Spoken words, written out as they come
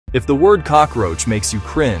If the word cockroach makes you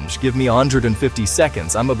cringe, give me 150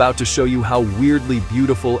 seconds. I'm about to show you how weirdly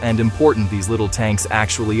beautiful and important these little tanks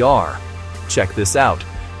actually are. Check this out.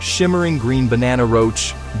 Shimmering green banana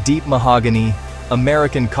roach, deep mahogany,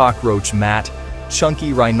 American cockroach mat,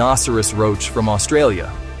 chunky rhinoceros roach from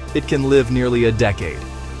Australia. It can live nearly a decade.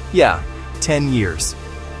 Yeah, 10 years.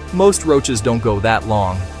 Most roaches don't go that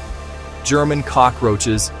long. German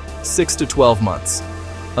cockroaches, 6 to 12 months.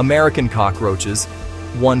 American cockroaches,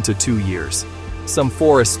 1 to 2 years. Some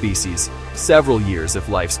forest species, several years if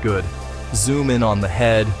life's good. Zoom in on the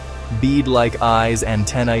head, bead-like eyes,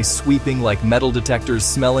 antennae sweeping like metal detectors,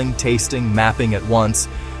 smelling, tasting, mapping at once.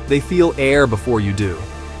 They feel air before you do.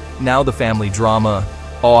 Now the family drama.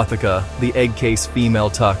 Oothica, the egg case female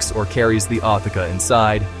tucks or carries the oothica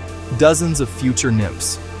inside. Dozens of future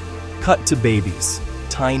nymphs. Cut to babies,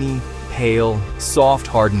 tiny, pale, soft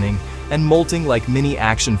hardening, and molting like mini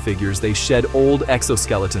action figures. They shed old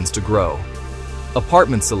exoskeletons to grow.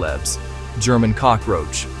 Apartment celebs, German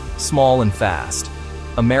cockroach, small and fast.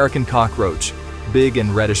 American cockroach, big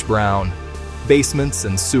and reddish-brown. Basements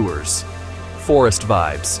and sewers. Forest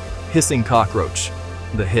vibes, hissing cockroach,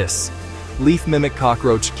 the hiss. Leaf mimic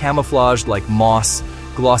cockroach, camouflaged like moss.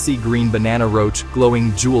 Glossy green banana roach,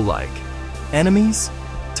 glowing jewel-like. Enemies?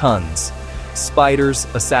 Tons. Spiders,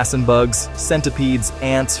 assassin bugs, centipedes,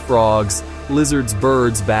 ants, frogs, lizards,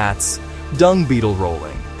 birds, bats. Dung beetle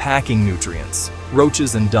rolling, packing nutrients.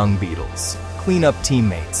 Roaches and dung beetles. Cleanup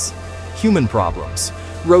teammates. Human problems.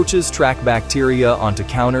 Roaches track bacteria onto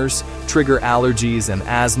counters, trigger allergies and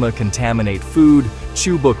asthma, contaminate food,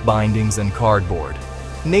 chew book bindings and cardboard.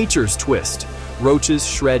 Nature's twist. Roaches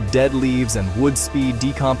shred dead leaves and wood speed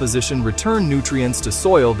decomposition, return nutrients to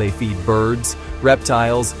soil. They feed birds,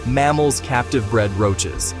 reptiles, mammals, captive-bred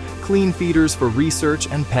roaches. Clean feeders for research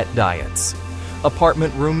and pet diets.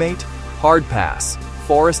 Apartment roommate? Hard pass.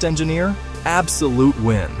 Forest engineer? Absolute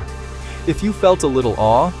win. If you felt a little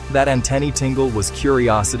awe, that antennae tingle was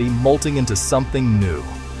curiosity molting into something new.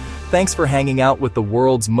 Thanks for hanging out with the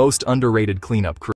world's most underrated cleanup crew.